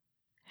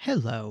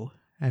Hello,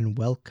 and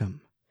welcome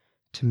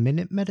to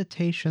Minute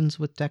Meditations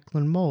with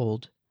Declan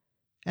Mold,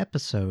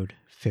 episode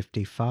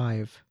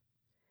 55.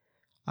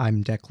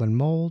 I'm Declan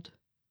Mold,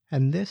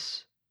 and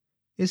this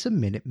is a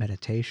Minute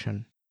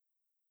Meditation.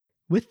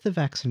 With the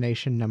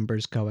vaccination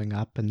numbers going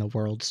up and the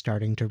world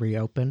starting to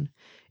reopen,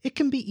 it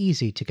can be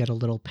easy to get a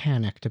little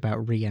panicked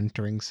about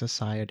re-entering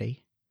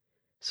society.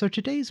 So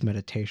today's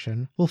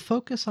meditation will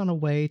focus on a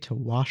way to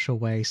wash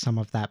away some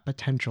of that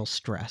potential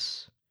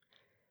stress.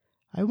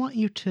 I want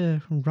you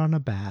to run a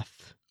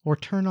bath or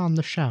turn on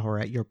the shower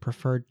at your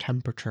preferred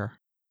temperature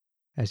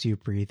as you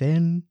breathe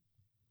in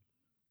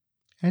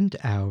and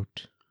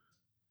out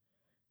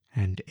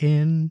and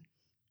in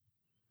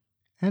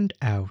and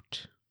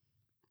out.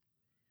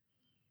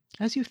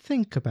 As you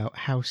think about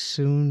how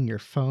soon your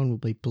phone will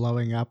be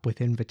blowing up with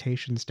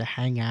invitations to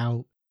hang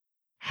out,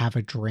 have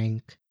a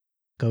drink,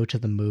 go to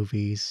the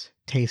movies,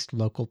 taste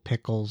local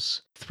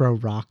pickles, throw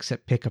rocks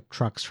at pickup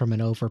trucks from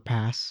an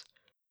overpass,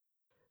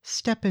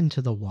 step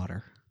into the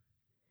water.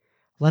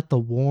 Let the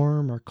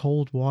warm or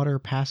cold water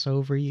pass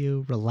over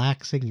you,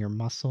 relaxing your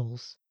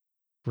muscles,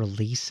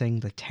 releasing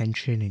the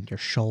tension in your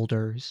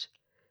shoulders,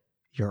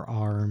 your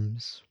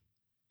arms,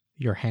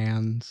 your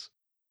hands.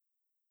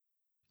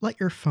 Let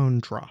your phone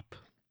drop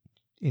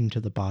into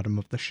the bottom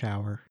of the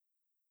shower,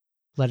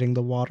 letting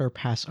the water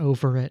pass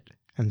over it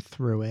and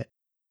through it,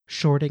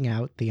 shorting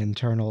out the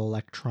internal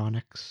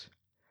electronics.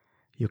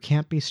 You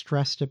can't be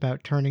stressed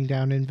about turning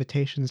down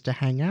invitations to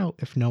hang out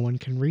if no one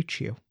can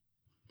reach you.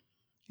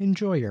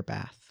 Enjoy your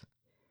bath.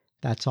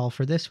 That's all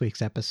for this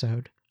week's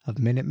episode of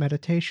Minute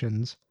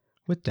Meditations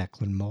with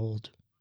Declan Mold.